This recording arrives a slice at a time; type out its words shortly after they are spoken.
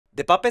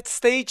The puppet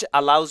stage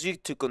allows you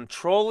to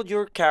control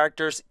your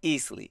characters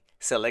easily.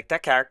 Select a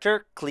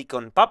character, click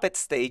on Puppet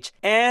Stage,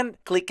 and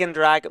click and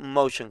drag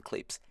motion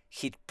clips.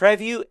 Hit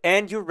preview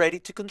and you're ready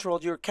to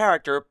control your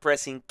character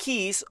pressing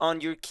keys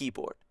on your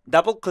keyboard.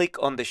 Double click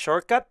on the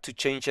shortcut to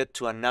change it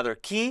to another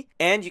key,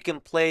 and you can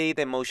play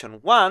the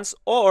motion once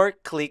or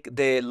click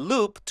the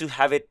loop to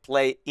have it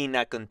play in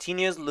a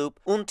continuous loop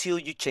until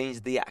you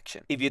change the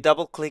action. If you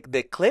double click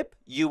the clip,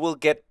 you will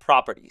get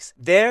properties.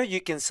 There you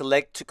can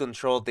select to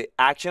control the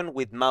action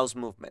with mouse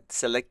movement.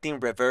 Selecting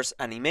reverse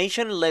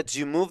animation lets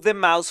you move the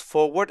mouse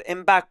forward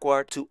and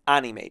backward to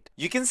animate.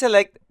 You can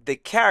select the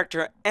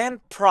character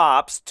and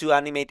props to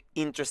animate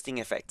interesting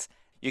effects.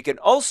 You can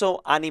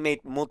also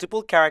animate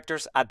multiple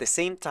characters at the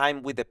same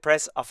time with the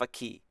press of a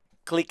key.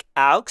 Click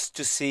aux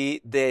to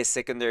see the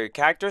secondary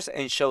characters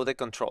and show the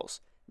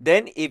controls.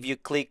 Then if you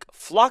click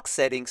flock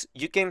settings,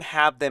 you can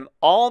have them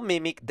all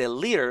mimic the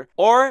leader,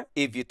 or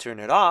if you turn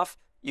it off,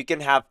 you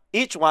can have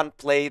each one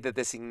play the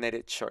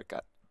designated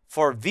shortcut.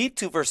 For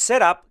VTuber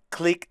setup,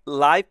 click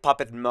live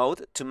puppet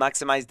mode to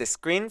maximize the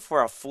screen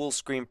for a full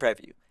screen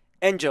preview.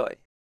 Enjoy!